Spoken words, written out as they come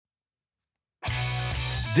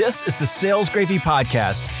This is the Sales Gravy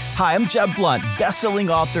Podcast. Hi, I'm Jeb Blount, best-selling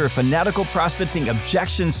author of Fanatical Prospecting,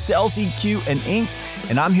 Objections, Sales EQ, and Inked,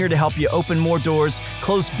 and I'm here to help you open more doors,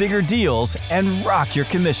 close bigger deals, and rock your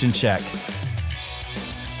commission check.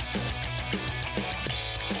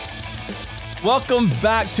 Welcome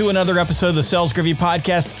back to another episode of the Sales Gravy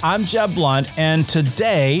Podcast. I'm Jeb Blount, and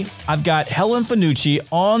today I've got Helen Fanucci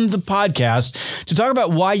on the podcast to talk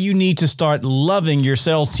about why you need to start loving your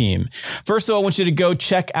sales team. First of all, I want you to go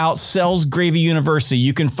check out Sales Gravy University.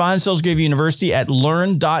 You can find Sales Gravy University at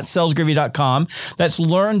learn.salesgravy.com. That's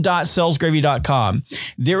learn.salesgravy.com.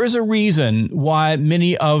 There is a reason why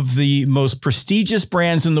many of the most prestigious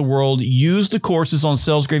brands in the world use the courses on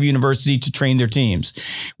Sales Gravy University to train their teams.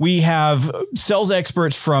 We have sales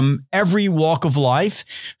experts from every walk of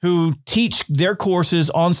life who teach their courses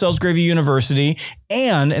on Sales Gravy University.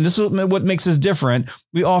 And this is what makes us different.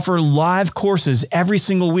 We offer live courses every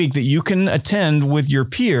single week that you can attend with your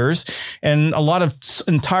peers. And a lot of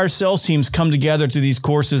entire sales teams come together to these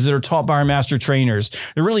courses that are taught by our master trainers.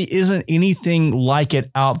 There really isn't anything like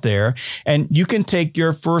it out there. And you can take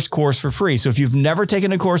your first course for free. So if you've never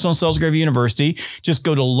taken a course on Sales Gravy University, just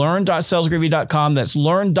go to learn.salesgravy.com. That's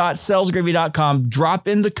learn.salesgravy.com. Drop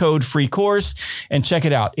in the code free course and check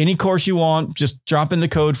it out. Any course you want, just drop in the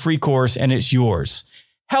code free course and it's yours.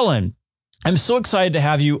 Helen, I'm so excited to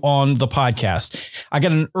have you on the podcast. I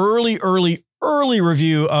got an early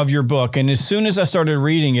review of your book. And as soon as I started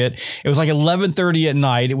reading it, it was like 11:30 at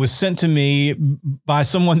night. It was sent to me by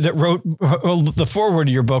someone that wrote the foreword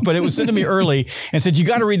to your book, but it was sent to me early and said, you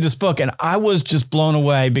got to read this book. And I was just blown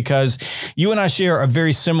away because you and I share a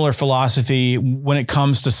very similar philosophy when it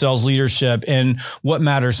comes to sales leadership and what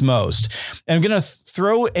matters most. And I'm going to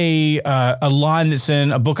throw a line that's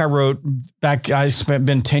in a book I wrote back, it's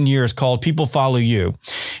been 10 years, called People Follow You.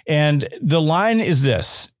 And the line is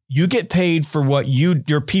this: you get paid for what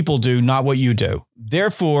your people do, not what you do.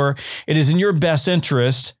 Therefore, it is in your best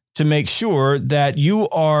interest to make sure that you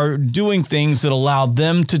are doing things that allow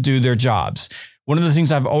them to do their jobs. One of the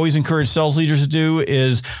things I've always encouraged sales leaders to do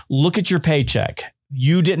is look at your paycheck.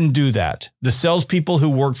 You didn't do that. The salespeople who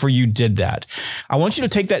work for you did that. I want you to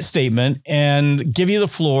take that statement and give you the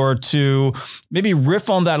floor to maybe riff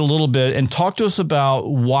on that a little bit and talk to us about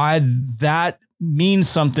why that means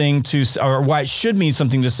something to, or why it should mean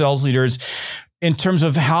something to sales leaders in terms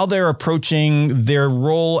of how they're approaching their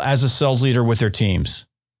role as a sales leader with their teams.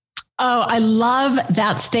 Oh, I love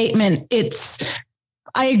that statement.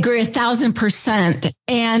 I agree 1,000%.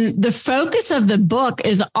 And the focus of the book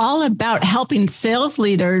is all about helping sales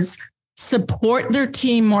leaders support their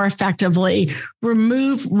team more effectively,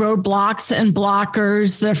 remove roadblocks and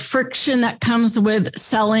blockers, the friction that comes with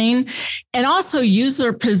selling, and also use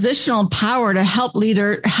their positional power to help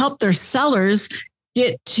their sellers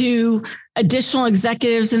get to additional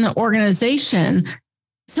executives in the organization.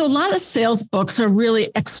 So a lot of sales books are really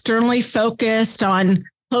externally focused on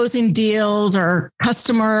closing deals or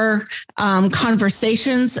customer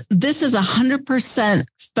conversations. This is 100%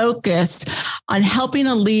 focused on helping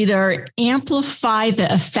a leader amplify the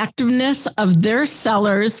effectiveness of their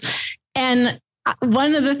sellers. And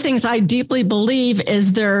one of the things I deeply believe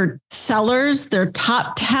is their sellers, their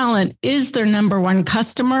top talent is their number one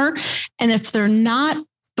customer. And if they're not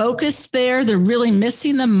focused there, they're really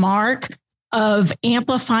missing the mark of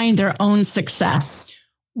amplifying their own success.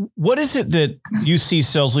 What is it that you see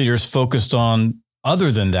sales leaders focused on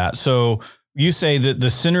other than that? So you say that the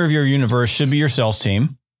center of your universe should be your sales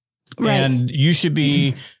team, right, and you should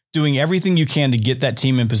be doing everything you can to get that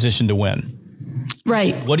team in position to win.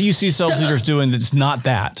 Right. What do you see sales leaders doing that's not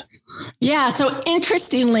that? Yeah. So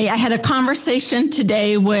interestingly, I had a conversation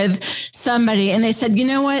today with somebody and they said, you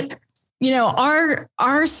know what?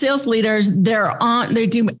 Our sales leaders, they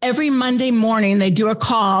do every Monday morning, they do a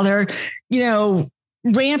call. They're,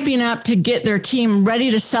 ramping up to get their team ready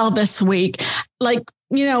to sell this week.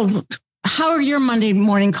 How are your Monday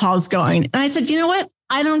morning calls going? And I said, you know what?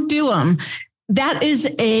 I don't do them. That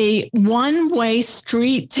is a one-way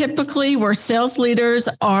street, typically, where sales leaders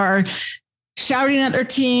are shouting at their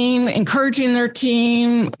team, encouraging their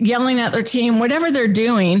team, yelling at their team, whatever they're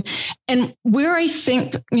doing. And where I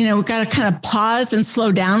think, we've got to kind of pause and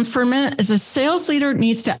slow down for a minute is a sales leader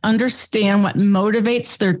needs to understand what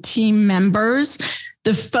motivates their team members.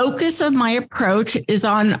 The focus of my approach is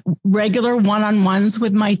on regular one-on-ones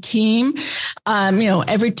with my team,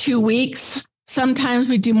 every 2 weeks. Sometimes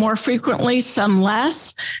we do more frequently, some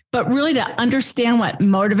less, but really to understand what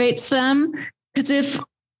motivates them. Because if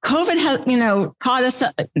COVID has, taught us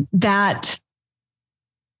that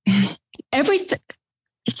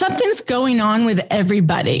something's going on with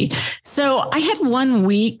everybody. So I had 1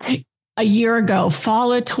 week a year ago,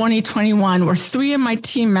 fall of 2021, where 3 of my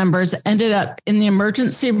team members ended up in the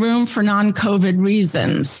emergency room for non-COVID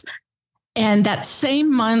reasons. And that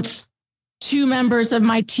same month, 2 members of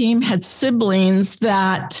my team had siblings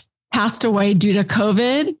that passed away due to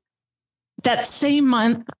COVID. That same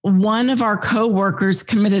month, one of our coworkers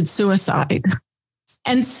committed suicide.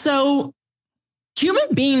 And so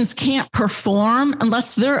human beings can't perform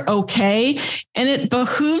unless they're okay. And it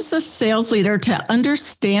behooves the sales leader to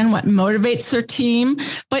understand what motivates their team,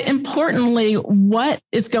 but importantly, what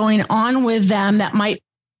is going on with them that might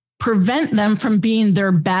prevent them from being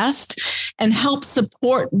their best, and help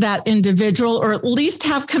support that individual, or at least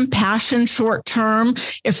have compassion short term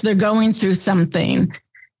if they're going through something.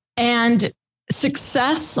 And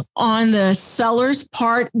success on the seller's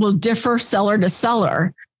part will differ seller to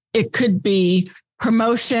seller. It could be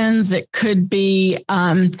promotions. It could be,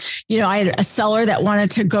 I had a seller that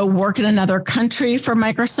wanted to go work in another country for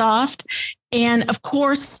Microsoft. And of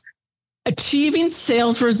course, achieving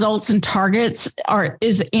sales results and targets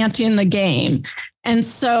is ante in the game. And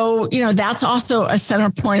so, that's also a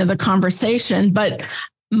center point of the conversation. But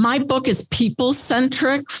my book is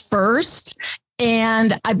people-centric first.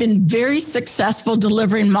 And I've been very successful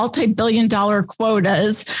delivering multi-billion-dollar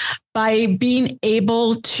quotas by being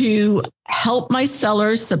able to help my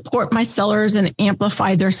sellers, support my sellers, and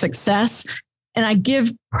amplify their success. And I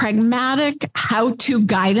give pragmatic how-to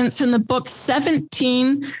guidance in the book,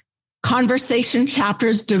 17 conversation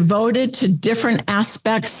chapters devoted to different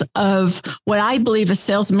aspects of what I believe a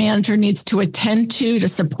sales manager needs to attend to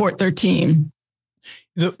support their team.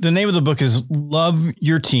 The name of the book is Love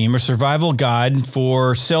Your Team, a survival guide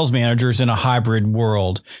for sales managers in a hybrid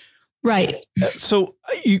world. Right. So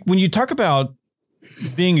when you talk about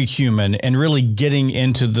being a human and really getting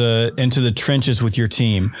into the trenches with your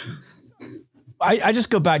team, I just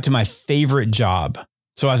go back to my favorite job.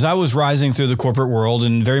 So as I was rising through the corporate world,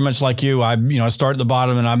 and very much like you, I start at the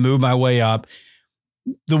bottom and I move my way up.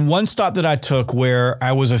 The one stop that I took where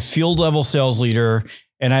I was a field level sales leader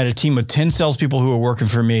and I had a team of 10 salespeople who were working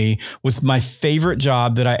for me was my favorite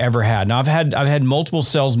job that I ever had. Now I've had multiple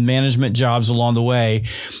sales management jobs along the way.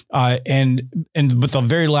 But the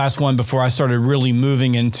very last one before I started really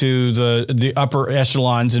moving into the upper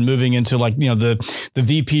echelons and moving into the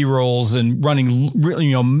VP roles and running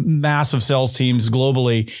really, massive sales teams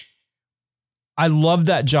globally. I loved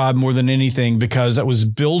that job more than anything because I was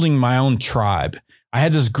building my own tribe. I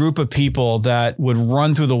had this group of people that would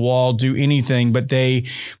run through the wall, do anything, but they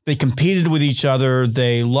competed with each other.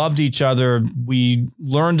 They loved each other. We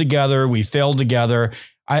learned together. We failed together.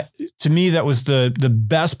 To me, that was the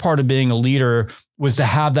best part of being a leader, was to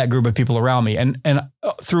have that group of people around me. And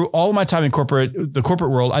through all of my time in the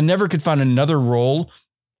corporate world, I never could find another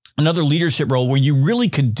leadership role where you really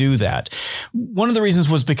could do that. One of the reasons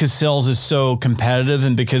was because sales is so competitive,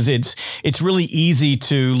 and because it's really easy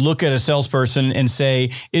to look at a salesperson and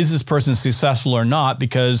say, is this person successful or not?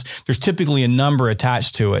 Because there's typically a number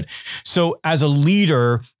attached to it. So as a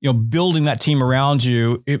leader, building that team around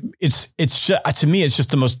you, it's just, to me, it's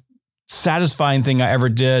just the most satisfying thing I ever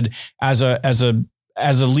did as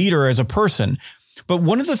a leader, as a person. But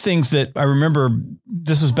one of the things that I remember,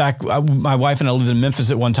 this is back, my wife and I lived in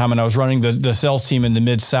Memphis at one time, and I was running the sales team in the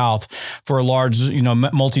Mid-South for a large,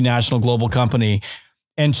 multinational global company.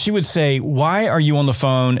 And she would say, why are you on the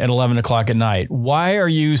phone at 11 o'clock at night? Why are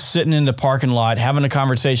you sitting in the parking lot having a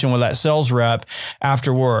conversation with that sales rep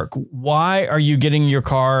after work? Why are you getting in your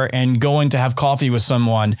car and going to have coffee with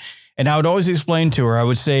someone? And I would always explain to her, I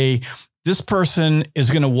would say, this person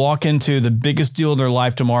is going to walk into the biggest deal of their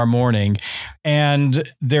life tomorrow morning, and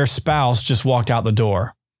their spouse just walked out the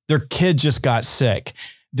door. Their kid just got sick.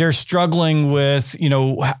 They're struggling with,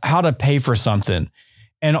 how to pay for something,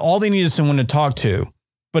 and all they need is someone to talk to.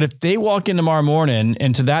 But if they walk in tomorrow morning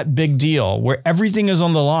into that big deal where everything is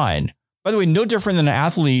on the line, by the way, no different than an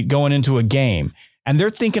athlete going into a game, and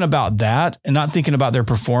they're thinking about that and not thinking about their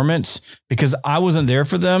performance because I wasn't there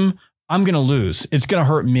for them, I'm going to lose. It's going to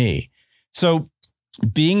hurt me. So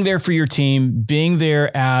being there for your team, being there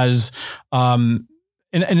as, and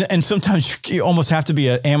sometimes you almost have to be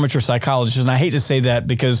an amateur psychologist. And I hate to say that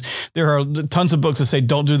because there are tons of books that say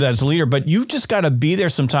don't do that as a leader, but you just got to be there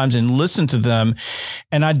sometimes and listen to them.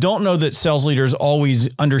 And I don't know that sales leaders always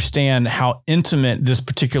understand how intimate this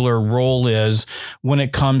particular role is when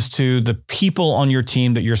it comes to the people on your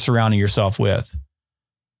team that you're surrounding yourself with.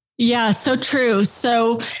 Yeah, so true.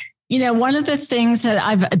 So one of the things that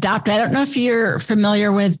I've adopted, I don't know if you're familiar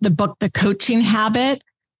with the book, The Coaching Habit,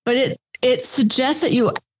 but it suggests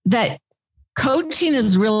that coaching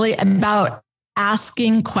is really about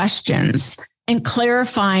asking questions and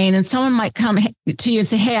clarifying. And someone might come to you and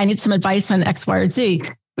say, hey, I need some advice on X, Y, or Z.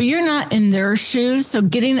 But you're not in their shoes. So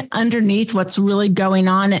getting underneath what's really going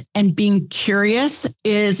on and being curious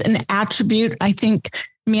is an attribute I think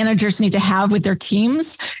managers need to have with their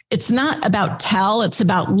teams. It's not about tell, it's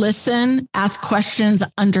about listen, ask questions,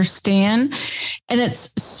 understand. And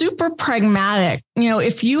it's super pragmatic.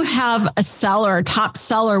 If you have a seller, a top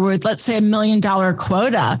seller with, let's say, $1 million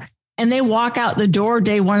quota, and they walk out the door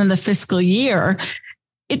day one of the fiscal year,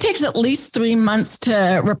 it takes at least 3 months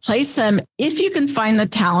to replace them. If you can find the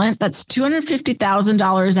talent, that's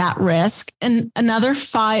 $250,000 at risk, and another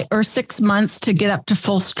 5 or 6 months to get up to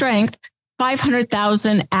full strength,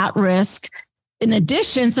 $500,000 at risk. In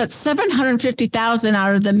addition, so that's $750,000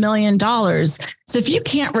 out of the $1 million. So if you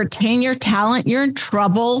can't retain your talent, you're in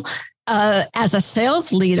trouble as a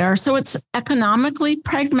sales leader. So it's economically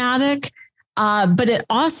pragmatic, but it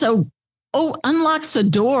also unlocks the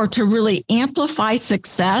door to really amplify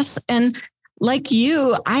success. And like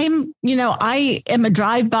you, I am a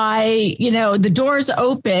drive-by, the door's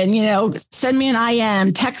open, send me an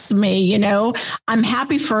IM, text me, I'm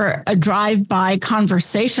happy for a drive-by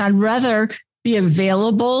conversation. I'd rather be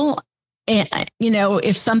available, and,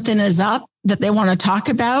 if something is up that they want to talk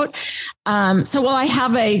about. So while I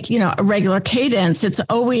have a regular cadence, it's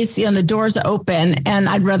always, the door's open, and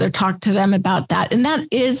I'd rather talk to them about that. And that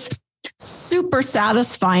is super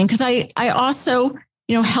satisfying because I also,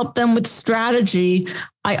 help them with strategy.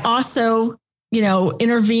 I also,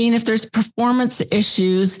 intervene if there's performance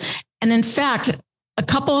issues. And in fact, a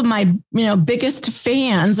couple of my, biggest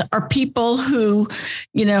fans are people who,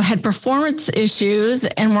 had performance issues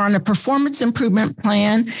and were on a performance improvement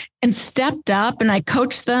plan and stepped up, and I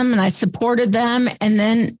coached them and I supported them. And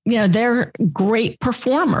then, they're great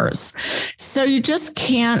performers. So you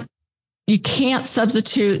can't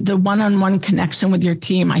substitute the one-on-one connection with your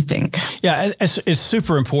team, I think. Yeah, it's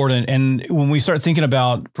super important. And when we start thinking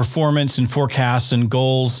about performance and forecasts and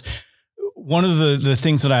goals, one of the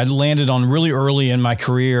things that I landed on really early in my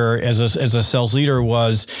career as a sales leader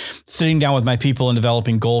was sitting down with my people and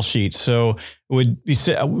developing goal sheets. So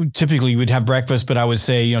typically we'd have breakfast, but I would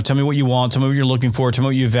say, tell me what you want, tell me what you're looking for, tell me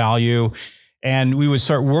what you value. And we would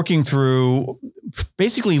start working through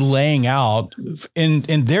basically laying out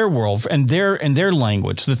in their world and their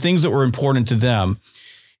language, the things that were important to them.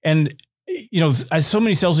 And, as so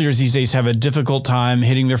many sales leaders these days have a difficult time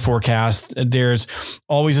hitting their forecast. There's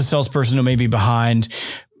always a salesperson who may be behind.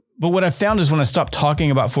 But what I found is when I stopped talking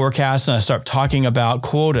about forecasts and I started talking about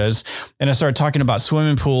quotas and I started talking about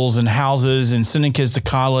swimming pools and houses and sending kids to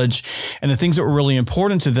college and the things that were really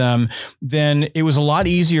important to them, then it was a lot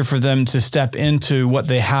easier for them to step into what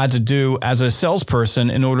they had to do as a salesperson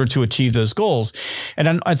in order to achieve those goals.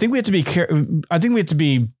 And I think we have to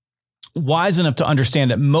be wise enough to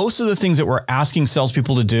understand that most of the things that we're asking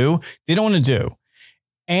salespeople to do, they don't want to do.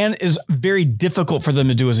 And is very difficult for them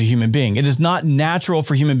to do as a human being. It is not natural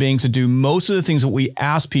for human beings to do most of the things that we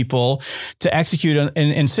ask people to execute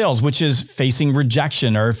in sales, which is facing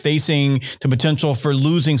rejection or facing the potential for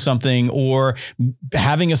losing something or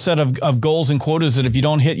having a set of goals and quotas that if you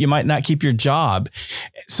don't hit, you might not keep your job.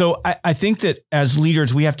 So I think that as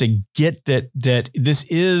leaders, we have to get that this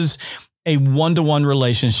is a one-to-one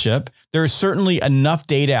relationship. There is certainly enough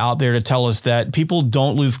data out there to tell us that people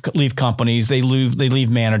don't leave companies; they leave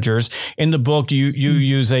managers. In the book, you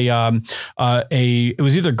use it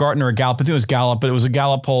was either Gartner or Gallup. I think it was Gallup, but it was a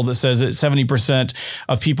Gallup poll that says that 70%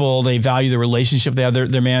 of people, they value the relationship they have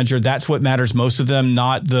their manager. That's what matters most to them,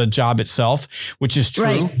 not the job itself, which is true.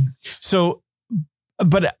 Right. So.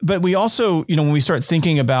 But we also, when we start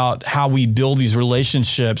thinking about how we build these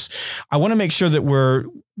relationships, I want to make sure that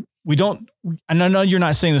we don't, and I know you're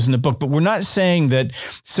not saying this in the book, but we're not saying that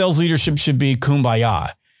sales leadership should be kumbaya.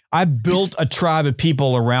 I built a tribe of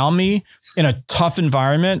people around me in a tough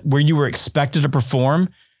environment where you were expected to perform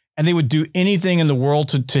and they would do anything in the world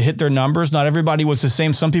to hit their numbers. Not everybody was the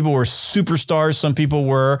same. Some people were superstars. Some people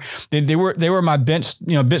were my bench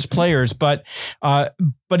players, but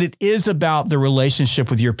it is about the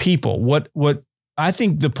relationship with your people. What I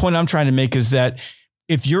think the point I'm trying to make is that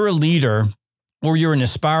if you're a leader or you're an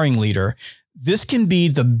aspiring leader, this can be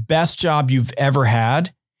the best job you've ever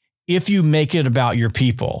had if you make it about your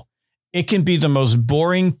people. It can be the most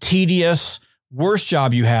boring, tedious, worst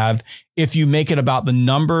job you have if you make it about the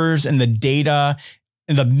numbers and the data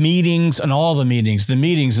and the meetings and all the meetings,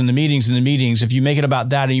 if you make it about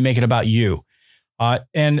that and you make it about you.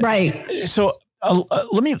 Right. So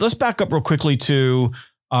let's back up real quickly to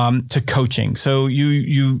to coaching. So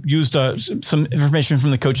you used some information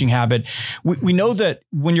from the Coaching Habit. We know that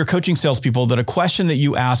when you're coaching salespeople, that a question that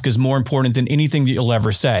you ask is more important than anything that you'll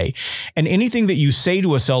ever say. And anything that you say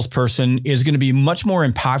to a salesperson is going to be much more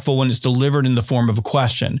impactful when it's delivered in the form of a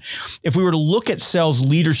question. If we were to look at sales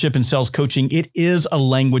leadership and sales coaching, it is a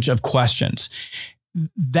language of questions.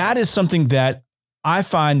 That is something that I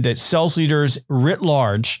find that sales leaders writ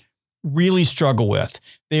large really struggle with.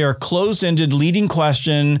 They are closed-ended, leading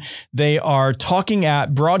question. They are talking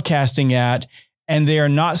at, broadcasting at, and they are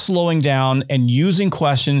not slowing down and using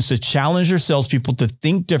questions to challenge their salespeople to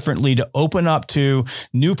think differently, to open up to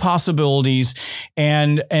new possibilities,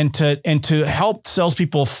 and to help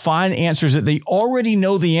salespeople find answers that they already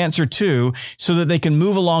know the answer to, so that they can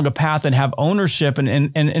move along a path and have ownership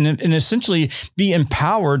and essentially be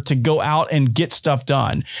empowered to go out and get stuff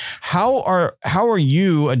done. How are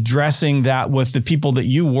you addressing that with the people that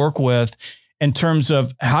you work with in terms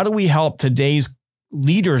of how do we help today's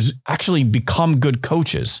leaders actually become good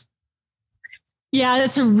coaches? Yeah,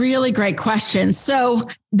 that's a really great question. So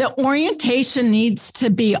the orientation needs to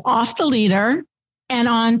be off the leader and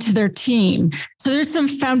on to their team. So there's some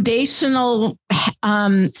foundational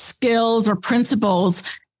skills or principles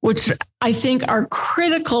which I think are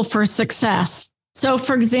critical for success. So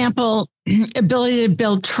for example, ability to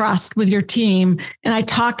build trust with your team. And I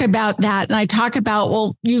talk about that. And I talk about,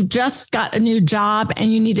 well, you've just got a new job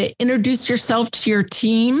and you need to introduce yourself to your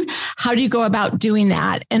team. How do you go about doing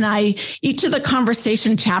that? And each of the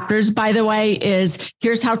conversation chapters, by the way, is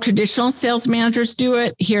here's how traditional sales managers do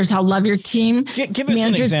it. Here's how Love Your Team give us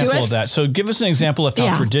an example of that. So give us an example of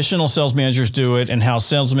how traditional sales managers do it and how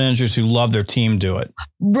sales managers who love their team do it.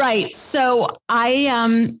 Right. So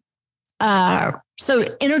so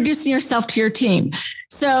introducing yourself to your team.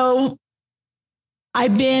 So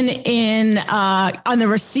I've been on the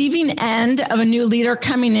receiving end of a new leader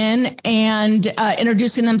coming in and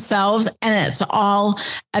introducing themselves. And it's all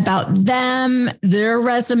about them, their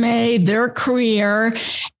resume, their career.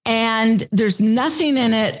 And there's nothing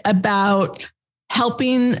in it about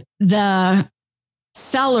helping the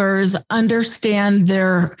sellers understand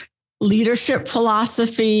their leadership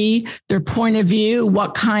philosophy, their point of view,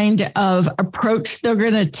 what kind of approach they're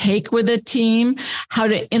going to take with a team, how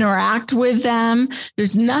to interact with them.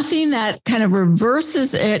 There's nothing that kind of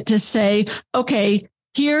reverses it to say, okay,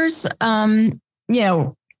 here's what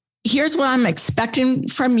I'm expecting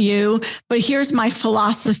from you, but here's my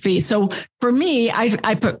philosophy. So for me,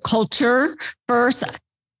 I put culture first.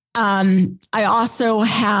 I also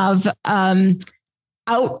have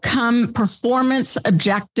outcome performance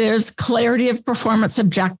objectives, clarity of performance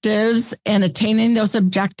objectives, and attaining those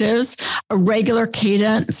objectives, a regular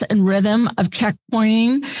cadence and rhythm of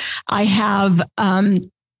checkpointing. I have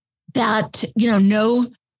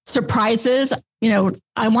no surprises.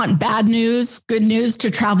 I want bad news, good news to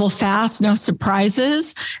travel fast, no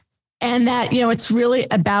surprises. And that, it's really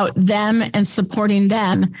about them and supporting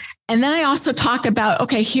them. And then I also talk about,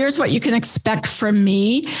 okay, here's what you can expect from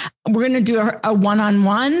me. We're going to do a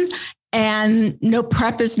one-on-one and no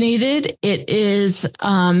prep is needed. It is,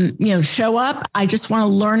 show up. I just want to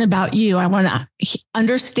learn about you. I want to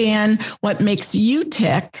understand what makes you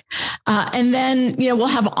tick. And then, we'll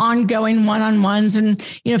have ongoing one-on-ones. And,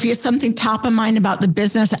 if you have something top of mind about the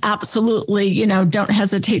business, absolutely, don't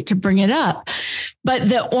hesitate to bring it up. But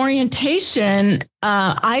the orientation,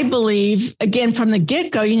 I believe, again, from the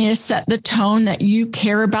get-go, you need to set the tone that you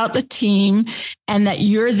care about the team and that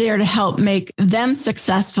you're there to help make them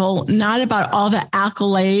successful, not about all the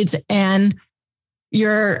accolades and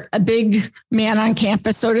you're a big man on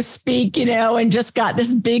campus, so to speak, and just got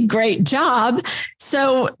this big, great job.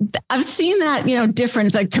 So I've seen that,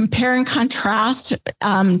 difference, like compare and contrast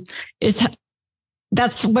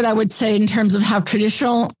that's what I would say in terms of how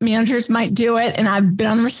traditional managers might do it. And I've been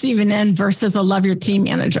on the receiving end versus a Love Your Team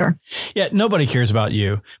manager. Yeah, nobody cares about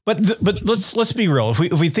you. But let's be real. If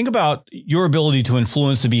we think about your ability to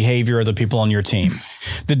influence the behavior of the people on your team,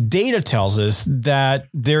 the data tells us that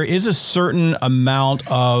there is a certain amount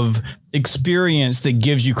of experience that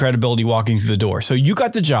gives you credibility walking through the door. So you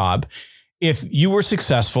got the job. If you were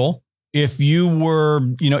successful, if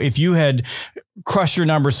you had crushed your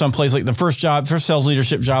numbers someplace, like the first sales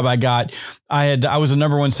leadership job I got, I was the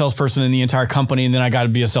number one salesperson in the entire company. And then I got to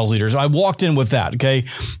be a sales leader. So I walked in with that. Okay.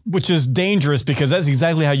 Which is dangerous because that's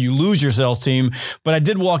exactly how you lose your sales team. But I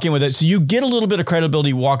did walk in with it. So you get a little bit of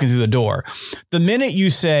credibility walking through the door. The minute you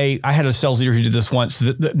say, I had a sales leader who did this once,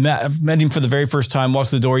 met him for the very first time, walks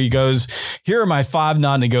to the door. He goes, here are my 5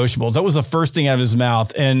 non-negotiables. That was the first thing out of his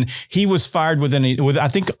mouth. And he was fired within I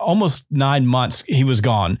think almost 9 months, he was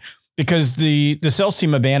gone. because the sales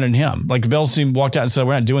team abandoned him. Like the sales team walked out and said,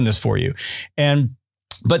 we're not doing this for you.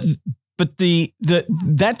 But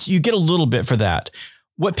that's, you get a little bit for that.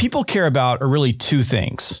 What people care about are really two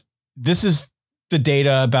things. This is the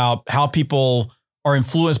data about how people are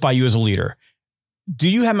influenced by you as a leader. Do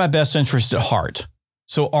you have my best interest at heart?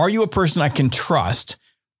 So are you a person I can trust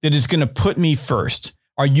that is going to put me first?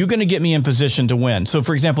 Are you going to get me in position to win? So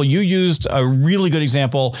for example, you used a really good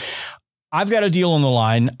example. I've got a deal on the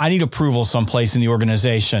line. I need approval someplace in the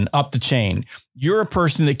organization, up the chain. You're a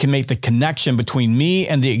person that can make the connection between me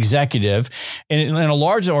and the executive. And in a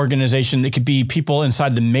large organization, it could be people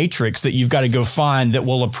inside the matrix that you've got to go find that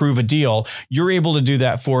will approve a deal. You're able to do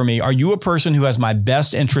that for me. Are you a person who has my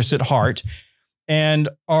best interest at heart? And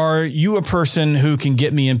are you a person who can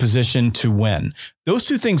get me in position to win? Those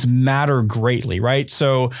two things matter greatly, right?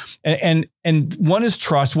 So, and one is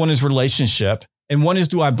trust, one is relationship. And one is,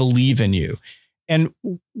 do I believe in you? And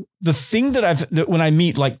the thing that when I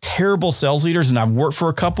meet like terrible sales leaders, and I've worked for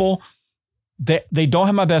a couple, they don't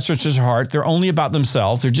have my best interest at heart. They're only about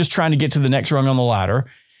themselves. They're just trying to get to the next rung on the ladder.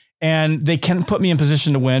 And they can put me in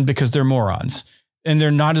position to win because they're morons and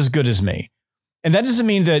they're not as good as me. And that doesn't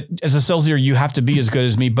mean that as a sales leader, you have to be as good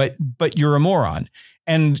as me, but you're a moron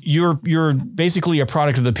and you're basically a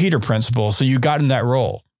product of the Peter principle. So you got in that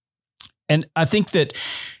role. And I think that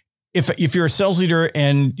if you're a sales leader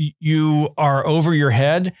and you are over your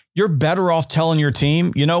head, you're better off telling your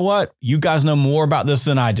team, you know what, you guys know more about this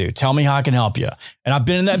than I do. Tell me how I can help you. And I've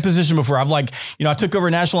been in that position before. I've I took over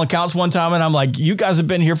national accounts one time and I'm like, you guys have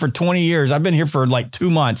been here for 20 years. I've been here for like 2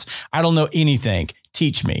 months. I don't know anything.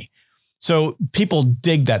 Teach me. So people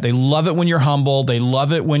dig that. They love it when you're humble. They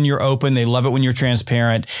love it when you're open. They love it when you're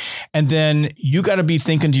transparent. And then you got to be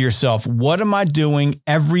thinking to yourself, what am I doing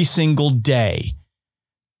every single day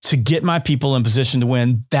to get my people in position to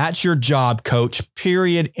win? That's your job, coach,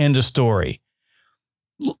 period. End of story.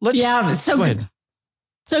 So good.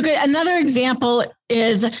 So good. Another example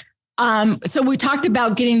is, so we talked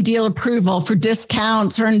about getting deal approval for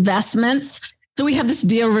discounts or investments. So we have this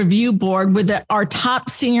deal review board with our top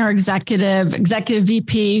senior executive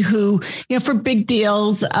VP who, for big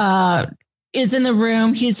deals, is in the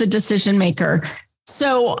room. He's the decision maker.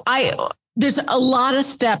 So there's a lot of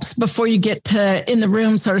steps before you get to in the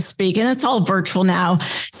room, so to speak, and it's all virtual now.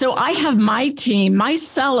 So I have my team, my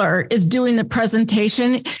seller is doing the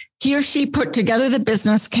presentation. He or she put together the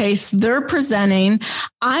business case. They're presenting.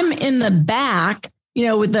 I'm in the back,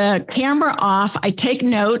 with the camera off. I take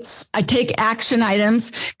notes. I take action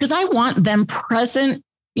items because I want them present,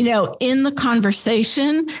 in the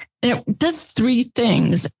conversation. And it does three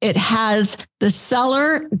things. It has the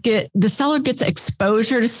seller gets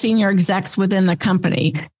exposure to senior execs within the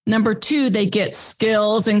company. Number two, they get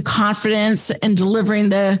skills and confidence in delivering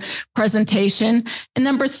the presentation. And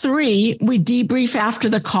number three, we debrief after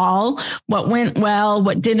the call. What went well?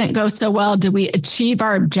 What didn't go so well? Did we achieve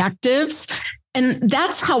our objectives? And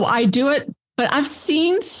that's how I do it. But I've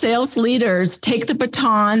seen sales leaders take the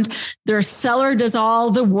baton, their seller does all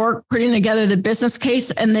the work putting together the business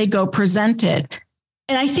case, and they go present it.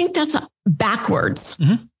 And I think that's backwards.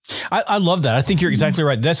 Mm-hmm. I love that. I think you're exactly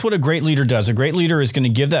right. That's what a great leader does. A great leader is going to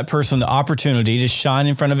give that person the opportunity to shine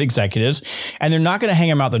in front of executives, and they're not going to hang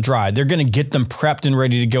them out to dry. They're going to get them prepped and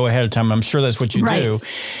ready to go ahead of time. I'm sure that's what you do.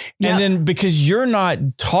 And then because you're not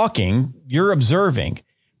talking, you're observing.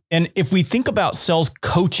 And if we think about sales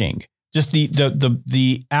coaching, just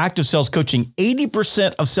the act of sales coaching,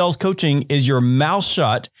 80% of sales coaching is your mouth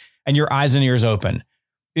shut and your eyes and ears open.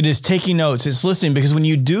 It is taking notes. It's listening, because when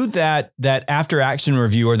you do that after action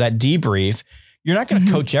review or that debrief, you're not going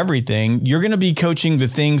to coach everything. You're going to be coaching the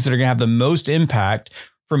things that are going to have the most impact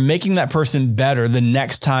for making that person better the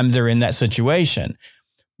next time they're in that situation.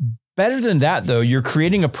 Better than that, though, you're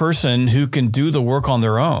creating a person who can do the work on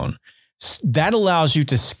their own. That allows you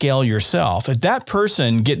to scale yourself. If that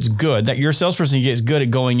person gets good, that your salesperson gets good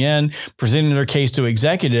at going in, presenting their case to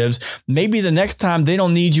executives, maybe the next time they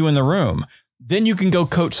don't need you in the room. Then you can go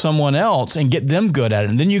coach someone else and get them good at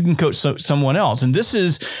it. And then you can coach someone else. And this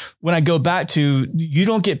is when I go back to, you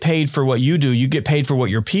don't get paid for what you do. You get paid for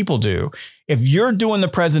what your people do. If you're doing the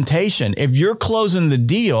presentation, if you're closing the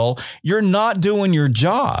deal, you're not doing your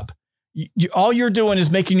job. All you're doing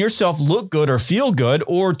is making yourself look good or feel good,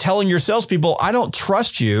 or telling your salespeople, I don't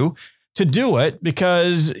trust you to do it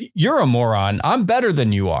because you're a moron. I'm better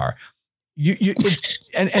than you are.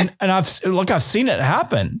 I've seen it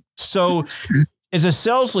happen. So as a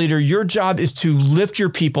sales leader, your job is to lift your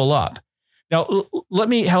people up. Now,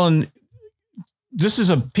 Helen, this is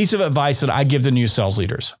a piece of advice that I give the new sales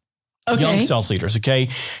leaders. Young sales leaders. Okay.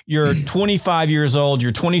 You're 25 years old,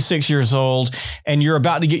 you're 26 years old, and you're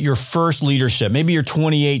about to get your first leadership. Maybe you're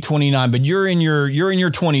 28, 29, but you're in your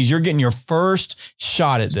 20s. You're getting your first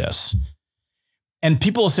shot at this. And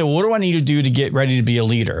people will say, well, what do I need to do to get ready to be a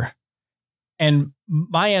leader? And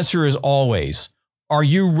my answer is always, are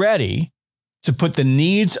you ready to put the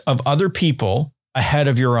needs of other people ahead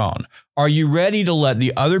of your own? Are you ready to let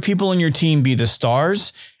the other people in your team be the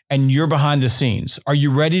stars and you're behind the scenes? Are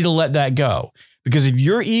you ready to let that go? Because if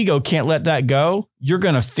your ego can't let that go, you're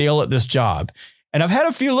going to fail at this job. And I've had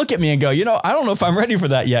a few look at me and go, I don't know if I'm ready for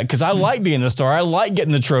that yet, because I like being the star. I like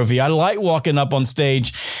getting the trophy. I like walking up on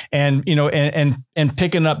stage and, and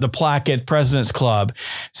picking up the plaque at President's Club.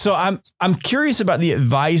 So I'm curious about the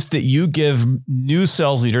advice that you give new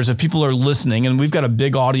sales leaders. If people are listening, and we've got a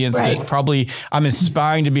big audience that probably I'm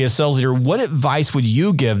inspiring to be a sales leader, what advice would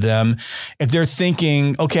you give them if they're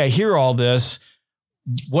thinking, okay, I hear all this,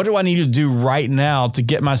 what do I need to do right now to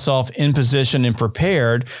get myself in position and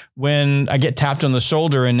prepared when I get tapped on the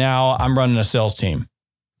shoulder and now I'm running a sales team?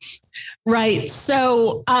 Right.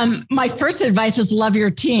 So my first advice is love your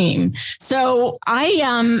team. So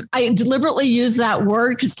I deliberately use that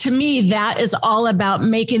word because to me, that is all about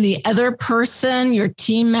making the other person, your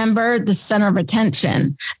team member, the center of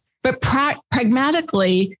attention. But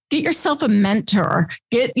pragmatically, get yourself a mentor,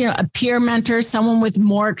 get, a peer mentor, someone with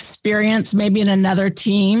more experience, maybe in another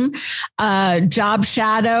team, job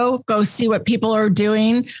shadow, go see what people are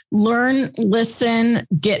doing, learn, listen,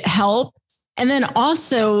 get help. And then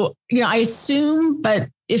also, I assume, but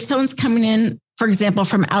if someone's coming in, for example,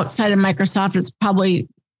 from outside of Microsoft, it's probably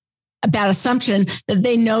a bad assumption that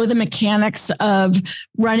they know the mechanics of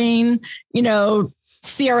running,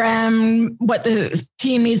 CRM, what the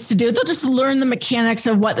team needs to do. They'll just learn the mechanics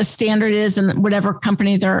of what the standard is in whatever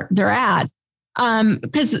company they're at.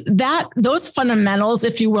 Because those fundamentals,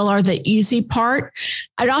 if you will, are the easy part.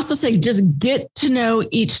 I'd also say just get to know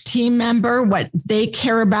each team member, what they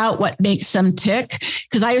care about, what makes them tick.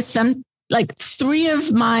 Because I have like 3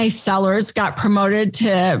 of my sellers got promoted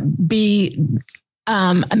to be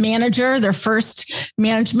a manager, their first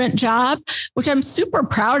management job, which I'm super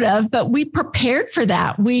proud of, but we prepared for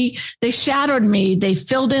that. They shadowed me. They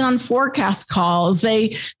filled in on forecast calls.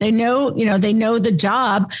 They know the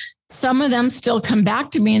job. Some of them still come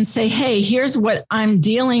back to me and say, hey, here's what I'm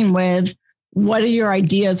dealing with. What are your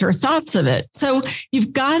ideas or thoughts of it? So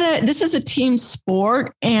you've this is a team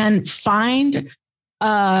sport, and find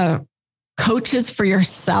coaches for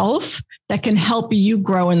yourself that can help you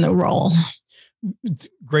grow in the role.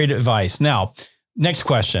 Great advice. Now, next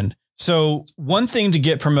question. So one thing to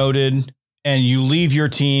get promoted and you leave your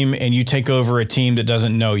team and you take over a team that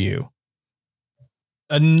doesn't know you.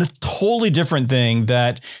 A totally different thing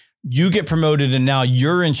that you get promoted and now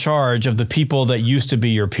you're in charge of the people that used to be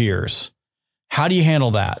your peers. How do you handle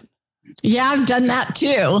that? Yeah, I've done that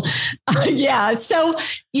too. Yeah. So,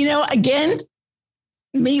 again,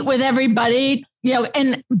 meet with everybody.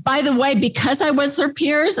 And by the way, because I was their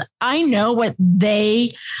peers, I know what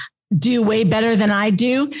they do way better than I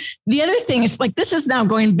do. The other thing is, this is now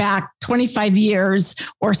going back 25 years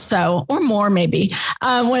or so, or more maybe.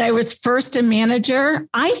 When I was first a manager,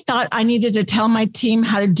 I thought I needed to tell my team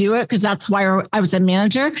how to do it because that's why I was a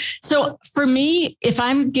manager. So for me, if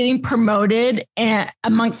I'm getting promoted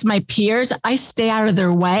amongst my peers, I stay out of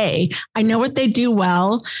their way. I know what they do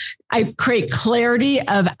well. I create clarity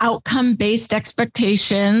of outcome-based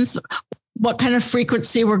expectations, what kind of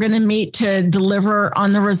frequency we're going to meet to deliver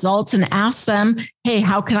on the results, and ask them, hey,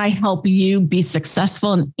 how can I help you be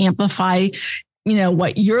successful and amplify,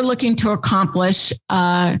 what you're looking to accomplish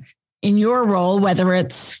in your role, whether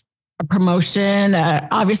it's a promotion,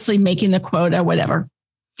 obviously making the quota, whatever.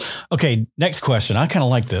 Okay. Next question. I kind of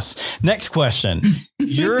like this. Next question.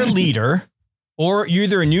 You're a leader, or you're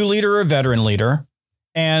either a new leader or a veteran leader,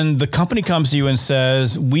 and the company comes to you and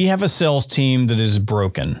says, we have a sales team that is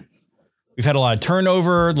broken. We've had a lot of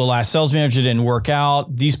turnover. The last sales manager didn't work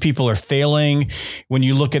out. These people are failing. When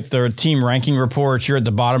you look at the team ranking reports, you're at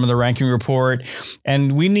the bottom of the ranking report,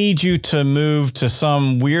 and we need you to move to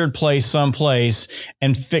some weird place, someplace,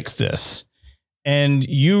 and fix this. And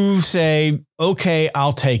you say, okay,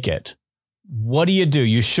 I'll take it. What do?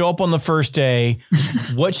 You show up on the first day.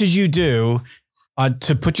 What should you do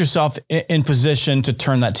to put yourself in position to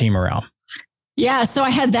turn that team around? Yeah, so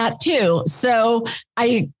I had that too. So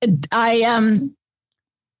I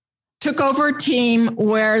took over a team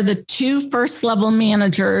where the 2 first level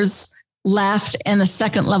managers left and the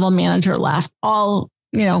second level manager left, all,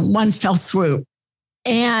 one fell swoop.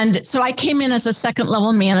 And so I came in as a second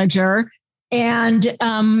level manager, And,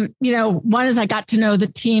 one is I got to know the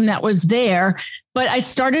team that was there, but I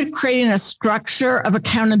started creating a structure of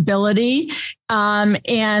accountability and,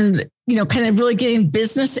 kind of really getting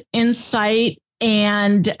business insight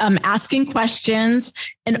and asking questions.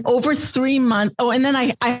 And over 3 months, and then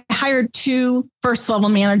I hired 2 first level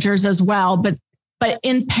managers as well. But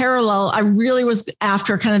in parallel, I really was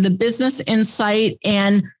after kind of the business insight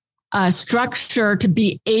and structure to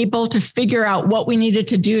be able to figure out what we needed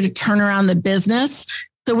to do to turn around the business.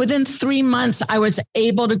 So within 3 months, I was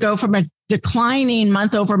able to go from a declining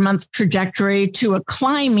month over month trajectory to a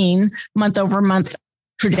climbing month over month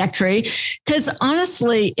trajectory. Because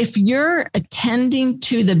honestly, if you're attending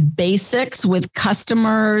to the basics with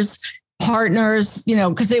customers, partners,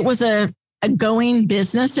 because it was a going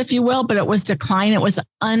business, if you will, but it was decline. It was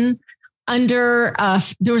there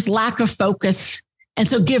was lack of focus. And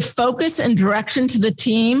so give focus and direction to the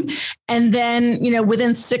team. And then,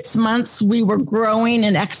 within 6 months, we were growing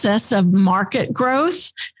in excess of market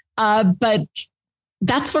growth. But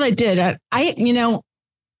that's what I did.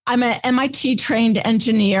 I'm an MIT trained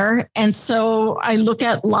engineer. And so I look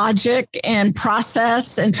at logic and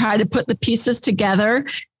process and try to put the pieces together.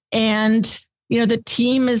 And, the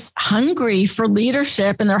team is hungry for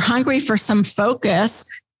leadership and they're hungry for some focus.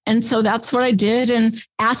 And so that's what I did and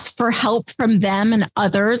asked for help from them and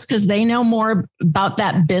others because they know more about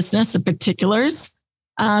that business in particulars.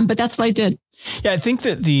 But that's what I did. Yeah, I think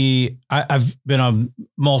that I've been on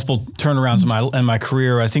multiple turnarounds in my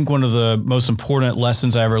career. I think one of the most important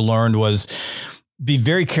lessons I ever learned was be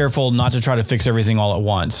very careful not to try to fix everything all at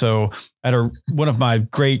once. So one of my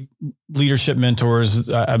great leadership mentors,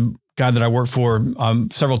 a guy that I worked for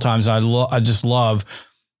several times, I just love,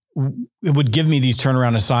 it would give me these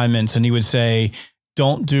turnaround assignments and he would say,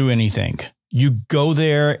 don't do anything. You go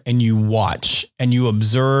there and you watch and you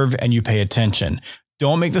observe and you pay attention.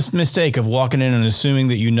 Don't make this mistake of walking in and assuming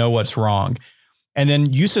that you know what's wrong. And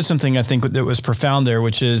then you said something I think that was profound there,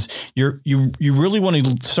 which is you really want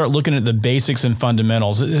to start looking at the basics and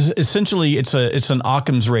fundamentals. Essentially, it's an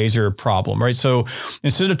Occam's razor problem, right? So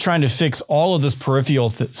instead of trying to fix all of this peripheral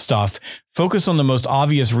stuff, focus on the most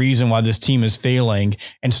obvious reason why this team is failing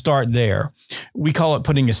and start there. We call it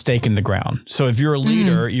putting a stake in the ground. So if you're a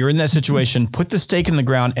leader, you're in that situation, put the stake in the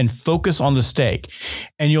ground and focus on the stake.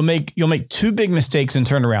 And you'll make 2 big mistakes in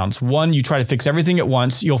turnarounds. 1, you try to fix everything at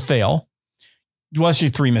once, you'll fail. Well, that's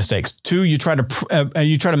your 3 mistakes. 2, you try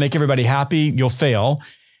to make everybody happy, you'll fail.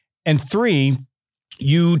 And 3,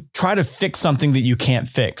 you try to fix something that you can't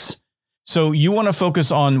fix. So you want to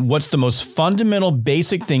focus on what's the most fundamental,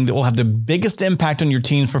 basic thing that will have the biggest impact on your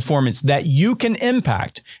team's performance that you can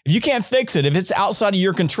impact. If you can't fix it, if it's outside of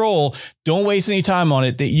your control, don't waste any time on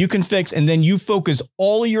it that you can fix. And then you focus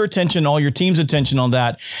all of your attention, all your team's attention on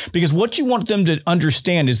that. Because what you want them to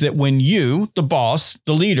understand is that when you, the boss,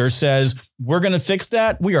 the leader says, we're going to fix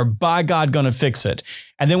that, we are by God going to fix it.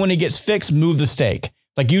 And then when it gets fixed, move the stake.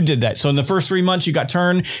 Like you did that. So in the first 3 months you got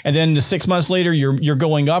turned, and then the 6 months later, you're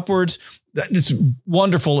going upwards. That's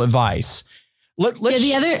wonderful advice.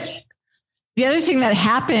 The other thing that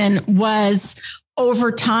happened was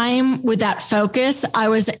over time with that focus, I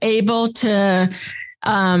was able to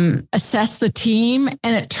assess the team.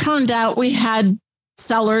 And it turned out we had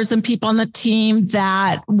sellers and people on the team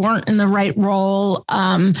that weren't in the right role,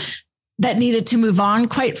 that needed to move on,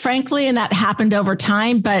 quite frankly. And that happened over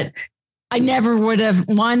time. But I never would have,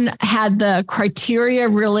 had the criteria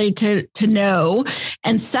really to know.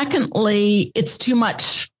 And secondly, it's too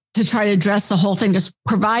much to try to address the whole thing. Just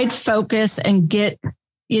provide focus and get,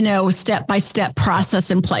 step-by-step process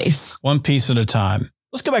in place. One piece at a time.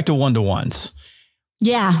 Let's go back to one-to-ones.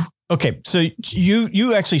 Yeah. Okay. So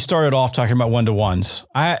you actually started off talking about one-to-ones.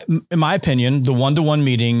 In my opinion, the one-to-one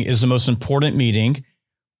meeting is the most important meeting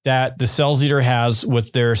that the sales leader has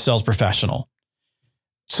with their sales professional.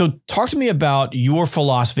 So talk to me about your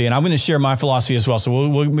philosophy, and I'm going to share my philosophy as well. So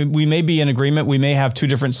we may be in agreement. We may have 2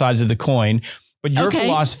 different sides of the coin, but your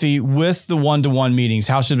philosophy with the one-to-one meetings,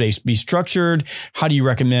 how should they be structured? How do you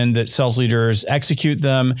recommend that sales leaders execute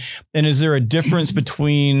them? And is there a difference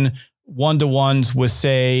between one-to-ones with,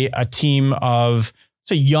 say, a team of,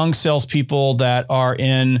 say, young salespeople that are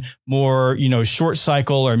in more, short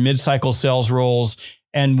cycle or mid-cycle sales roles,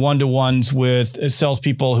 and one-to-ones with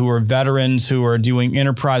salespeople who are veterans who are doing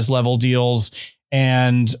enterprise level deals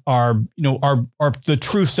and are the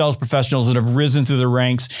true sales professionals that have risen through the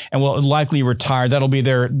ranks and will likely retire.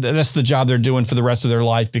 That's the job they're doing for the rest of their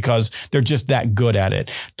life because they're just that good at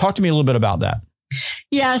it. Talk to me a little bit about that.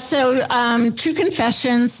 Yeah. So, true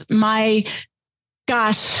confessions, my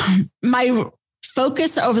focus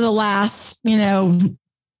over the last,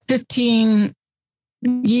 15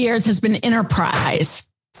 years has been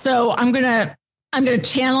enterprise. So I'm going to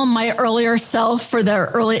channel my earlier self for the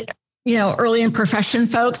early in profession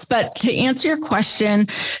folks. But to answer your question,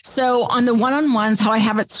 so on the one-on-ones, how I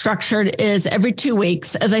have it structured is every 2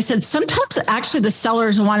 weeks. As I said, sometimes actually the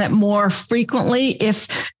sellers want it more frequently if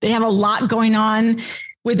they have a lot going on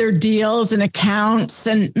with their deals and accounts,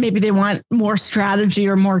 and maybe they want more strategy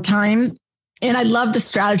or more time. And I love the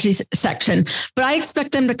strategy section, but I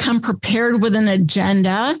expect them to come prepared with an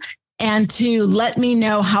agenda and to let me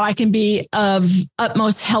know how I can be of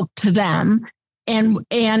utmost help to them.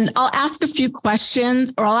 And I'll ask a few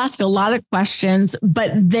questions, or I'll ask a lot of questions,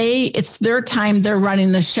 but it's their time. They're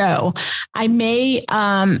running the show. I may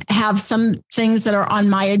have some things that are on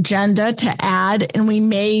my agenda to add, and we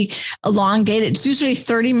may elongate it. It's usually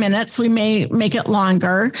 30 minutes. We may make it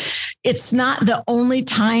longer. It's not the only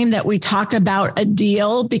time that we talk about a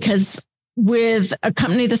deal, because with a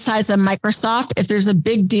company the size of Microsoft, if there's a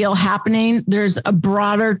big deal happening, there's a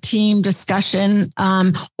broader team discussion,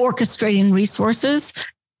 orchestrating resources.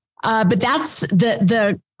 But that's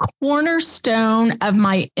the cornerstone of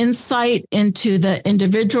my insight into the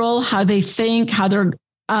individual, how they think, how they're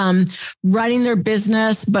running their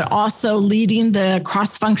business, but also leading the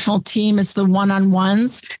cross-functional team as the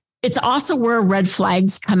one-on-ones. It's also where red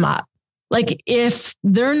flags come up. Like if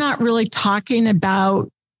they're not really talking about,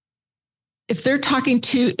 if they're talking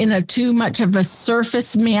in a too much of a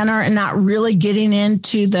surface manner and not really getting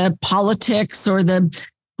into the politics or the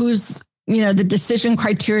decision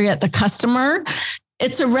criteria at the customer,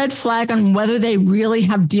 it's a red flag on whether they really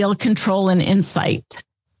have deal control and insight.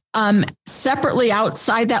 Separately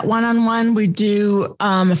outside that one-on-one, we do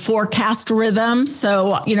a forecast rhythm.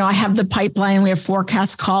 So, I have the pipeline, we have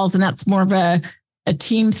forecast calls, and that's more of a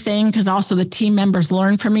team thing because also the team members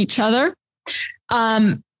learn from each other.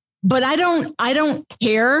 But I don't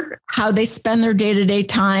care how they spend their day-to-day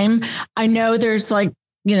time. I know there's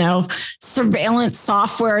surveillance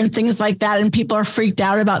software and things like that, and people are freaked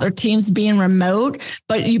out about their teams being remote,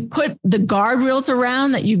 but you put the guardrails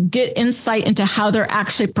around that, you get insight into how they're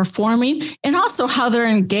actually performing and also how they're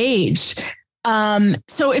engaged.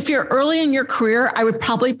 So if you're early in your career, I would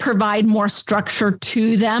probably provide more structure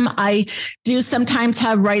to them. I do sometimes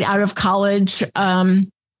have right out of college,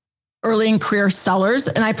 early in career sellers,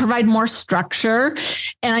 and I provide more structure,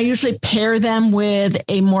 and I usually pair them with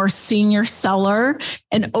a more senior seller,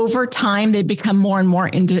 and over time they become more and more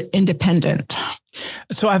independent.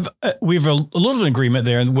 So we have a little agreement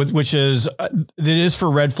there, which is it is for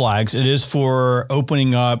red flags. It is for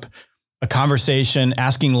opening up a conversation,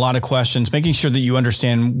 asking a lot of questions, making sure that you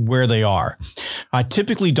understand where they are. I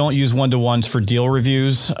typically don't use one-to-ones for deal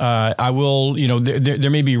reviews. I will,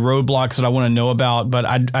 there may be roadblocks that I want to know about, but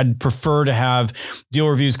I'd prefer to have deal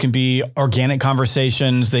reviews can be organic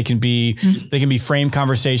conversations. They can be framed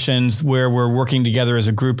conversations where we're working together as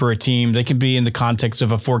a group or a team. They can be in the context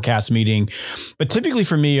of a forecast meeting. But typically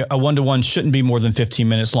for me, a one-to-one shouldn't be more than 15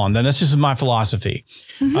 minutes long. Then that's just my philosophy.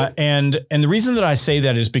 Mm-hmm. And the reason that I say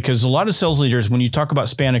that is because a lot of sales leaders, when you talk about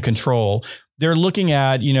span of control, they're looking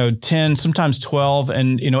at, 10, sometimes 12.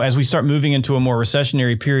 And, as we start moving into a more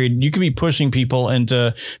recessionary period, you can be pushing people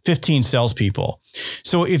into 15 salespeople.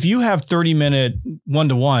 So if you have 30-minute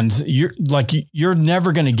one-to-ones, you're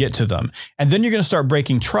never going to get to them. And then you're going to start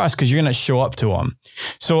breaking trust because you're going to show up to them.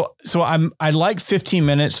 So I like 15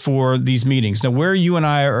 minutes for these meetings. Now, where you and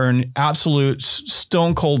I are in absolute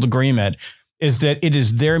stone cold agreement is that it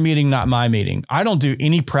is their meeting, not my meeting. I don't do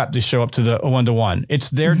any prep to show up to the one-to-one.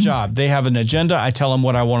 It's their job. They have an agenda. I tell them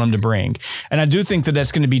what I want them to bring. And I do think that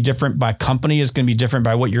that's going to be different by company. It's going to be different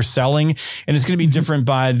by what you're selling. And it's going to be different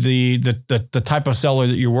by the type of seller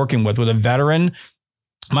that you're working with. With a veteran,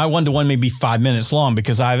 my one-to-one may be 5 minutes long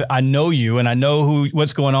because I know you and I know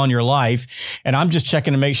what's going on in your life. And I'm just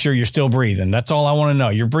checking to make sure you're still breathing. That's all I want to know.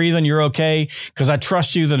 You're breathing. You're okay. Because I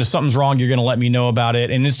trust you that if something's wrong, you're going to let me know about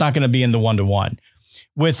it. And it's not going to be in the one-to-one.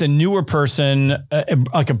 With a newer person,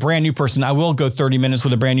 like a brand new person, I will go 30 minutes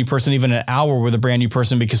with a brand new person, even an hour with a brand new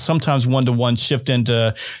person, because sometimes one-to-ones shift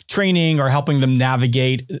into training or helping them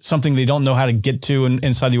navigate something they don't know how to get to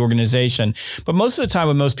inside the organization. But most of the time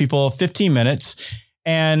with most people, 15 minutes.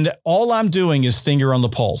 And all I'm doing is finger on the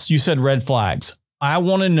pulse. You said red flags. I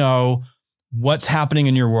want to know what's happening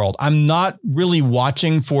in your world. I'm not really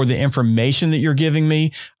watching for the information that you're giving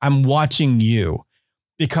me. I'm watching you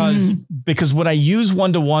because what I use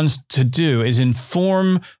one-to-ones to do is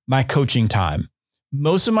inform my coaching time.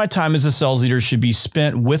 most of my time as a sales leader should be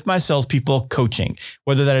spent with my salespeople coaching,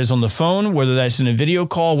 whether that is on the phone, whether that's in a video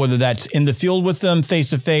call, whether that's in the field with them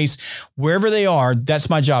face to face, wherever they are, that's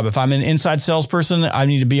my job. If I'm an inside salesperson, I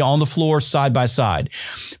need to be on the floor side by side.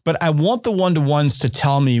 But I want the one-to-ones to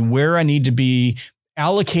tell me where I need to be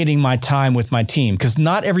allocating my time with my team, because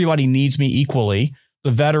not everybody needs me equally.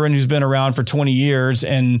 The veteran who's been around for 20 years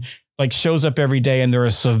and like shows up every day and they're a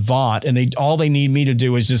savant and all they need me to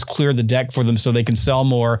do is just clear the deck for them so they can sell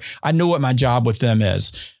more. I know what my job with them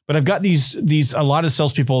is, but I've got a lot of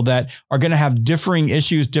salespeople that are going to have differing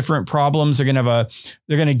issues, different problems. They're going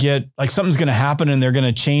to get like something's going to happen and they're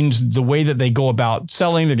going to change the way that they go about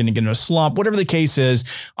selling. They're going to get in a slump, whatever the case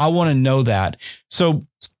is. I want to know that.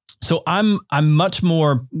 So I'm much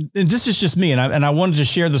more, and this is just me. And I wanted to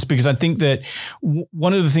share this because I think that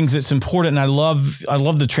one of the things that's important, and I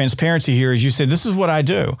love the transparency here, is you say, this is what I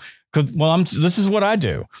do. This is what I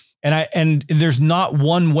do. And there's not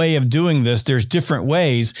one way of doing this. There's different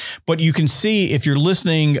ways, but you can see if you're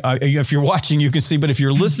listening, if you're watching, you can see, but if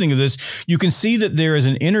you're listening to this, you can see that there is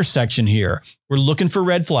an intersection here. We're looking for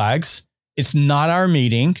red flags. It's not our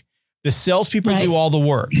meeting. The salespeople do all the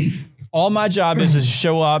work. All my job is to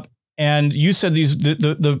show up. And you said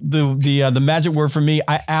the magic word for me,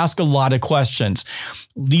 I ask a lot of questions.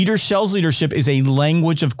 Sales leadership is a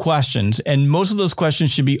language of questions. And most of those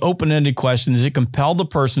questions should be open-ended questions that compel the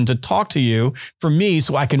person to talk to you, for me,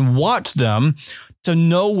 so I can watch them to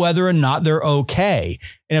know whether or not they're okay.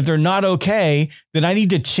 And if they're not okay, then I need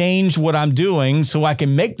to change what I'm doing so I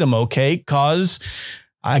can make them okay, because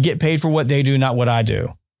I get paid for what they do, not what I do.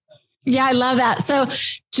 Yeah, I love that. So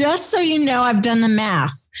just so you know, I've done the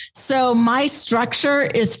math. So my structure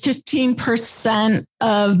is 15%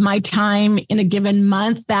 of my time in a given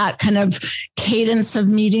month, that kind of cadence of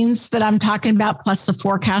meetings that I'm talking about, plus the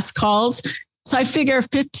forecast calls. So I figure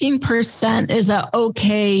 15% is a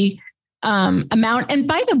okay amount. And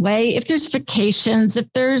by the way, if there's vacations, if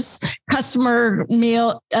there's customer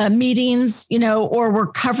meetings, or we're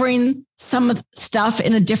covering some of the stuff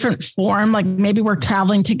in a different form, like maybe we're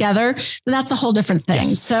traveling together, then that's a whole different thing.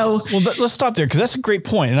 Yes. So, let's stop there, because that's a great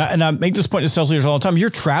point. And I make this point to sales leaders all the time.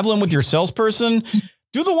 You're traveling with your salesperson.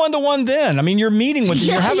 Do the one-to-one then. I mean, you're meeting with them,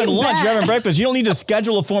 you're having lunch, you're having breakfast. You don't need to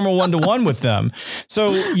schedule a formal one-to-one with them.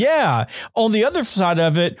 So yeah, on the other side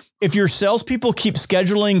of it, if your salespeople keep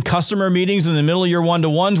scheduling customer meetings in the middle of your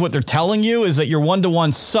one-to-ones, what they're telling you is that your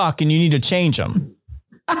one-to-ones suck and you need to change them.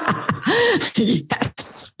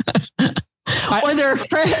 Yes. Or they're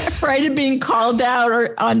afraid of being called out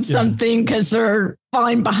or on something because they're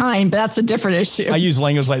falling behind, but that's a different issue. I use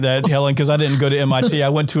language like that, Helen, because I didn't go to MIT. I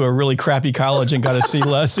went to a really crappy college and got a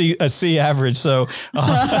C average. So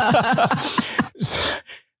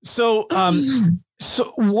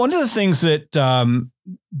one of the things that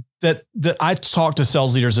I talk to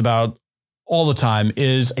sales leaders about all the time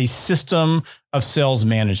is a system of sales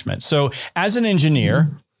management. So as an engineer,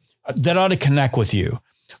 that ought to connect with you.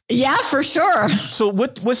 Yeah, for sure. So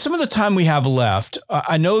with some of the time we have left,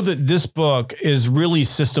 I know that this book is really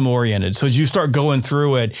system oriented. So as you start going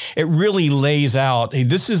through it, it really lays out, hey,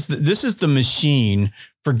 this is the machine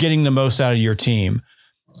for getting the most out of your team.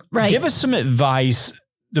 Right. Give us some advice,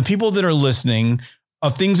 the people that are listening,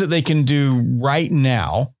 of things that they can do right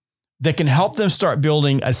now that can help them start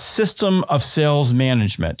building a system of sales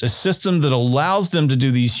management, a system that allows them to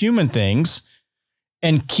do these human things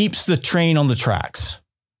and keeps the train on the tracks.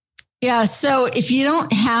 Yeah. So if you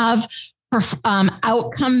don't have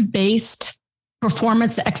outcome-based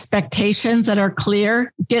performance expectations that are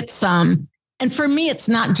clear, get some. And for me, it's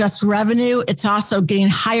not just revenue. It's also getting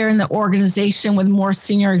higher in the organization with more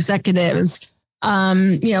senior executives,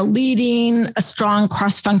 leading a strong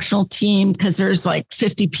cross-functional team, because there's like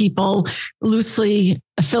 50 people loosely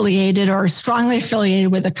affiliated or strongly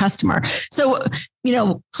affiliated with a customer. So,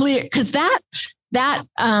 clear, because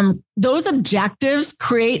those objectives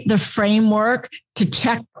create the framework to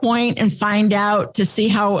checkpoint and find out, to see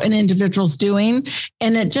how an individual's doing.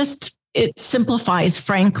 And it simplifies,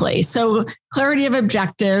 frankly. So clarity of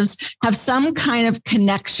objectives, have some kind of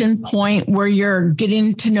connection point where you're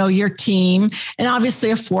getting to know your team, and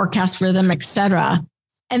obviously a forecast rhythm, et cetera.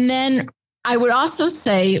 And then I would also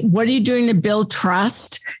say, what are you doing to build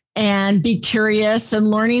trust and be curious, and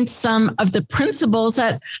learning some of the principles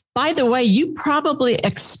that, by the way, you probably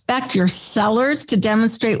expect your sellers to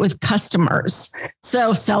demonstrate with customers.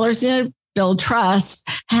 So sellers need to build trust,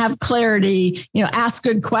 have clarity, ask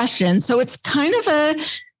good questions. So it's kind of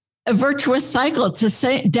a virtuous cycle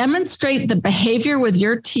to demonstrate the behavior with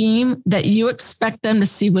your team that you expect them to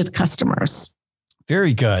see with customers.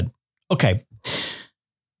 Very good. Okay.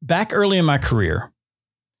 Back early in my career,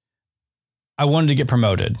 I wanted to get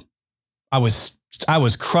promoted. I was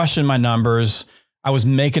crushing my numbers. I was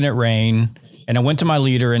making it rain. And I went to my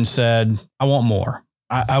leader and said, I want more.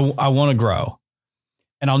 I want to grow.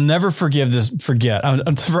 And I'll never forget.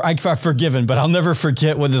 I've forgiven, but I'll never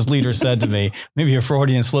forget what this leader said to me. Maybe a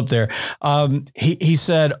Freudian slip there. He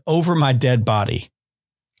said, over my dead body.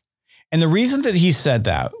 And the reason that he said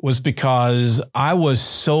that was because I was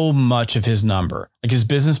so much of his number. Like his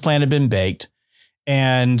business plan had been baked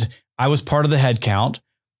and I was part of the head count.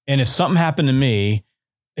 And if something happened to me,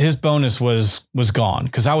 his bonus was gone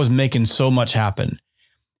because I was making so much happen.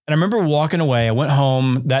 And I remember walking away. I went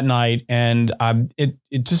home that night and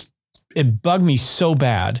it bugged me so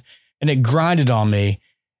bad and it grinded on me.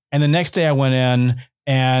 And the next day I went in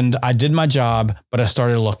and I did my job, but I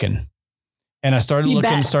started looking and I started looking.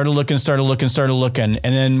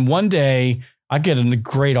 And then one day I get a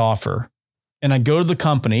great offer and I go to the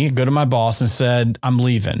company, go to my boss and said, I'm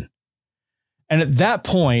leaving. And at that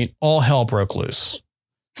point, all hell broke loose.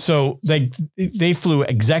 So they flew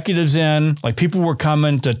executives in, like people were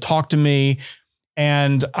coming to talk to me,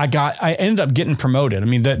 and I ended up getting promoted. I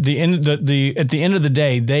mean, at the end of the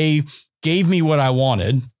day, they gave me what I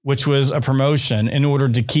wanted, which was a promotion in order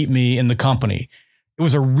to keep me in the company. It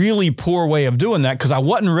was a really poor way of doing that because I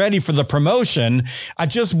wasn't ready for the promotion. I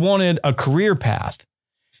just wanted a career path.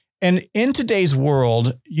 And in today's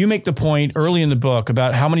world, you make the point early in the book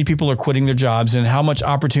about how many people are quitting their jobs and how much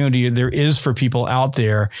opportunity there is for people out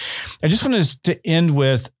there. I just wanted to end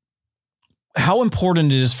with how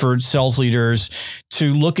important it is for sales leaders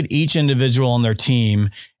to look at each individual on their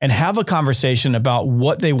team and have a conversation about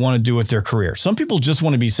what they want to do with their career. Some people just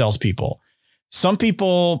want to be salespeople. Some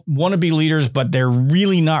people want to be leaders, but they're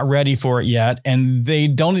really not ready for it yet. And they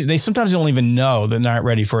sometimes don't even know they're not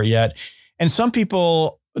ready for it yet. And some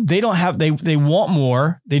people, they want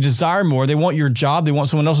more, they desire more, they want your job, they want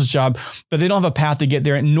someone else's job, but they don't have a path to get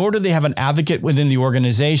there. Nor do they have an advocate within the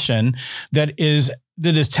organization that is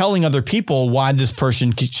telling other people why this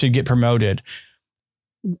person should get promoted.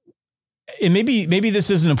 And maybe this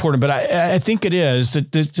isn't important, but I think it is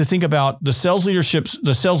to think about the sales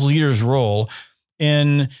leader's role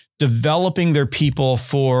in developing their people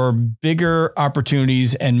for bigger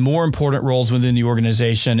opportunities and more important roles within the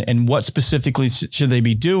organization, and what specifically should they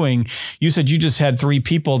be doing. You said you just had 3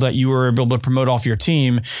 people that you were able to promote off your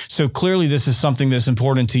team. So clearly this is something that's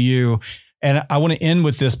important to you. And I want to end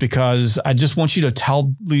with this because I just want you to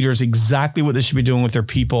tell leaders exactly what they should be doing with their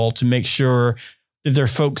people to make sure that their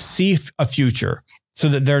folks see a future, so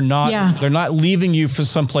that they're not leaving you for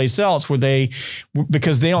someplace else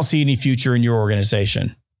because they don't see any future in your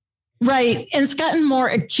organization. Right. And it's gotten more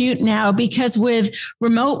acute now because with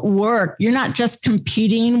remote work, you're not just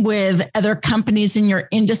competing with other companies in your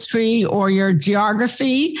industry or your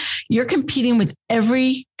geography. You're competing with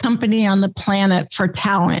every company on the planet for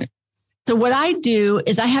talent. So what I do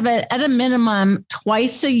is I have at a minimum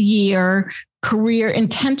twice a year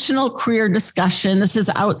intentional career discussion. This is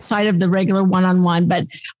outside of the regular one-on-one, but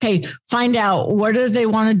okay, find out what do they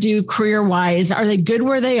want to do career-wise? Are they good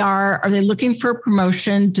where they are? Are they looking for a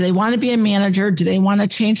promotion? Do they want to be a manager? Do they want to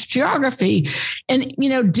change geography? And,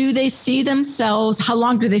 do they see themselves, how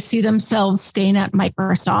long do they see themselves staying at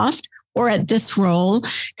Microsoft or at this role?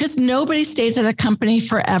 Because nobody stays at a company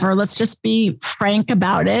forever. Let's just be frank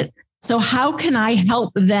about it. So how can I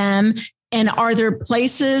help them? And are there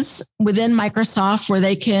places within Microsoft where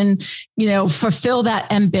they can, fulfill that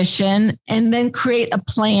ambition and then create a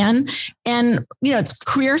plan? And, it's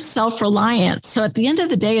career self-reliance. So at the end of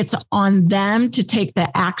the day, it's on them to take the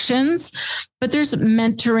actions, but there's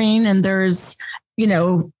mentoring and there's,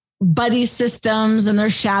 buddy systems and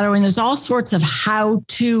there's shadowing. There's all sorts of how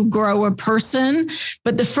to grow a person.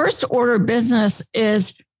 But the first order of business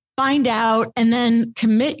is find out and then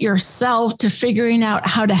commit yourself to figuring out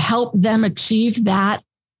how to help them achieve that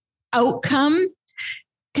outcome.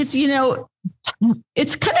 Because,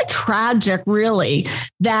 it's kind of tragic, really,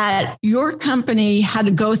 that your company had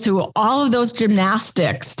to go through all of those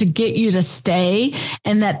gymnastics to get you to stay,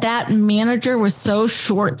 and that manager was so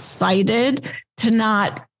short-sighted to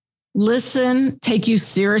not listen, take you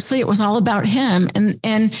seriously. It was all about him.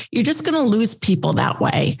 And you're just going to lose people that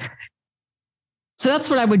way. So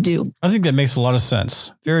that's what I would do. I think that makes a lot of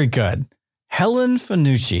sense. Very good. Helen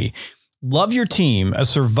Fanucci, Love Your Team, a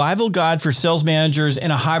survival guide for sales managers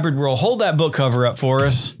in a hybrid world. Hold that book cover up for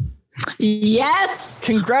us. Yes.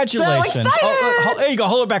 Congratulations. So excited. There you go.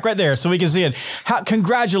 Hold it back right there so we can see it.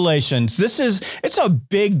 Congratulations. It's a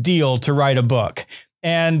big deal to write a book.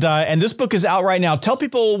 And this book is out right now. Tell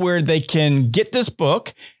people where they can get this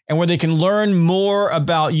book and where they can learn more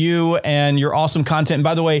about you and your awesome content. And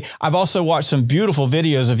by the way, I've also watched some beautiful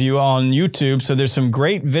videos of you on YouTube. So there's some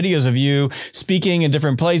great videos of you speaking in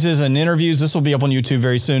different places and interviews. This will be up on YouTube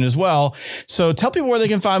very soon as well. So tell people where they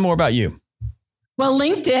can find more about you. Well,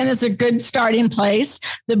 LinkedIn is a good starting place.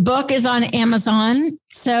 The book is on Amazon.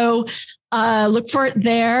 So look for it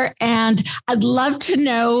there. And I'd love to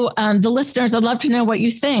know, the listeners, I'd love to know what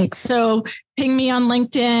you think. So ping me on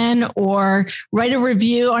LinkedIn or write a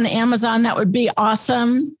review on Amazon. That would be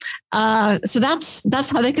awesome. So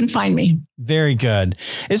that's how they can find me. Very good.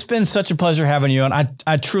 It's been such a pleasure having you on.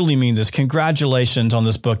 I truly mean this. Congratulations on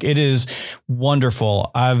this book. It is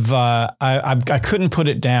wonderful. I couldn't put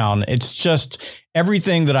it down. It's just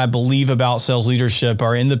everything that I believe about sales leadership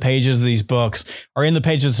are in the pages of these books, are in the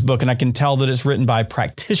pages of this book. And I can tell that it's written by a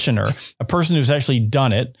practitioner, a person who's actually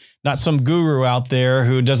done it, not some guru out there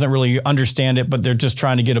who doesn't really understand it, but they're just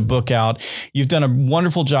trying to get a book out. You've done a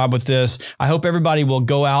wonderful job with this. I hope everybody will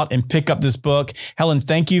go out and pick up this book. Helen,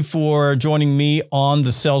 thank you for joining me on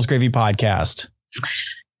the Sales Gravy podcast.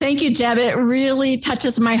 Thank you, Jeb. It really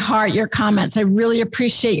touches my heart, your comments. I really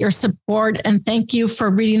appreciate your support. And thank you for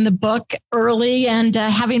reading the book early and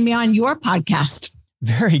having me on your podcast.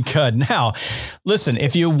 Very good. Now, listen,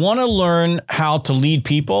 if you want to learn how to lead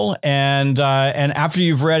people and after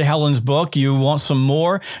you've read Helen's book, you want some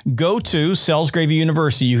more, go to Sales Gravy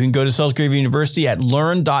University. You can go to Sales Gravy University at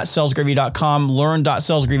learn.salesgravy.com,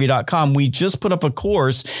 learn.salesgravy.com. We just put up a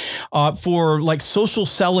course for like social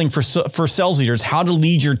selling for sales leaders, how to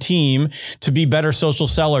lead your team to be better social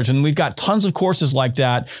sellers. And we've got tons of courses like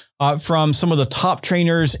that from some of the top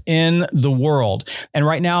trainers in the world. And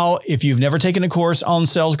right now, if you've never taken a course on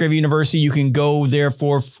Sales Gravy University, you can go there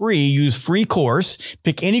for free. Use free course,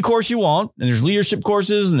 pick any course you want. And there's leadership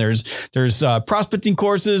courses and there's prospecting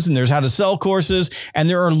courses and there's how to sell courses and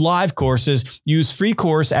there are live courses. Use free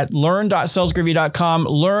course at learn.salesgravy.com,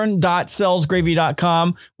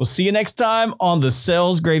 learn.salesgravy.com. We'll see you next time on the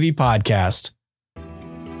Sales Gravy podcast.